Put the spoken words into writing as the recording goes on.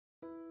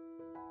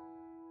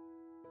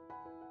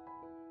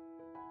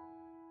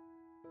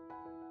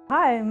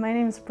Hi, my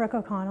name is Brooke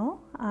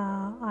O'Connell.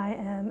 I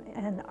am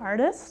an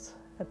artist,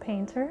 a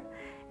painter,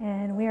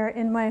 and we are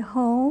in my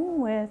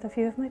home with a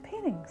few of my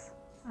paintings.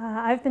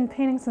 I've been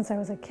painting since I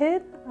was a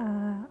kid.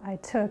 I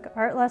took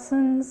art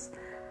lessons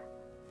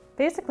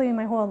basically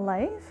my whole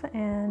life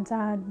and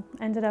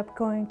ended up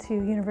going to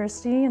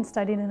university and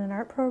studying in an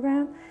art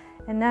program,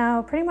 and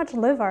now pretty much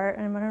live art.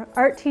 I'm an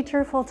art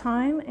teacher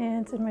full-time,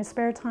 and in my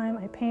spare time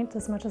I paint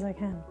as much as I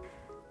can.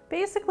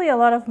 Basically, a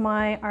lot of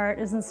my art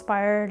is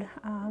inspired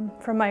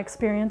from my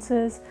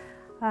experiences,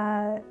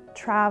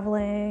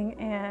 traveling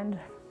and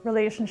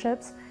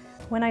relationships.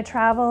 When I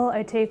travel,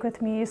 I take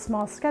with me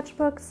small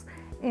sketchbooks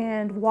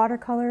and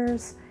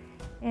watercolors,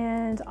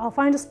 and I'll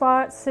find a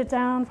spot, sit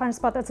down, find a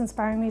spot that's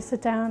inspiring me,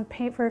 sit down,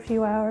 paint for a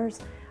few hours.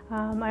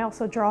 I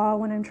also draw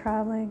when I'm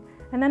traveling.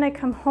 And then I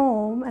come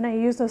home and I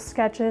use those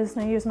sketches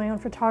and I use my own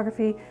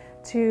photography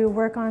to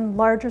work on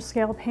larger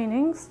scale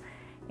paintings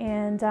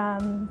and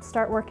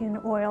start working in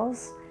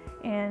oils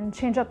and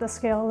change up the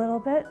scale a little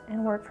bit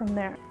and work from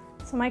there.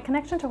 So my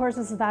connection to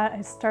horses is that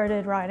I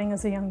started riding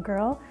as a young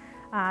girl,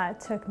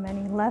 took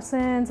many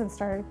lessons and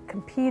started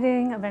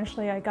competing.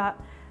 Eventually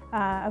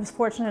I was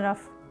fortunate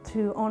enough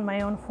to own my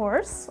own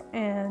horse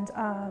and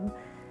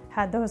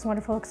had those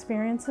wonderful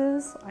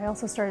experiences. I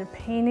also started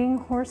painting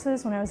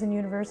horses when I was in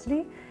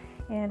university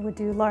and would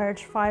do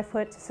large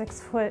 5-foot to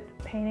 6-foot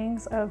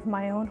paintings of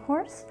my own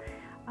horse.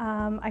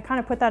 I kind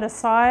of put that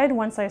aside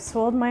once I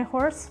sold my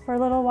horse for a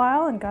little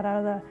while and got out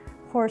of the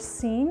horse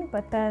scene,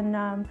 but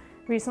then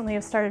recently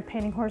I've started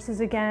painting horses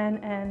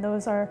again, and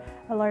those are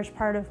a large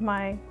part of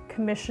my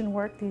commission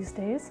work these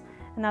days.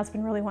 And that's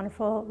been really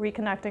wonderful,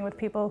 reconnecting with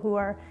people who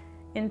are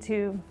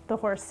into the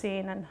horse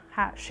scene and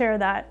share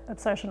that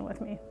obsession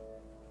with me.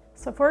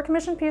 So for a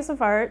commissioned piece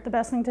of art, the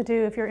best thing to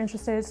do if you're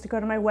interested is to go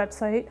to my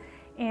website,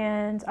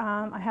 and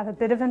I have a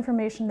bit of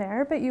information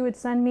there, but you would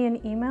send me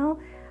an email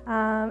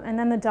and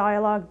then the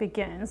dialogue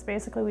begins.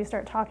 Basically, we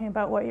start talking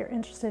about what you're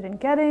interested in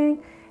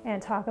getting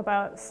and talk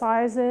about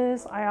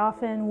sizes. I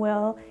often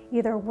will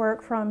either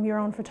work from your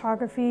own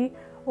photography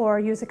or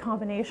use a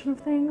combination of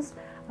things.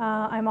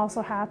 I'm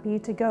also happy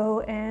to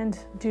go and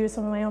do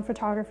some of my own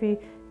photography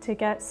to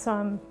get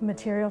some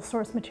material,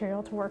 source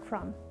material to work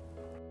from.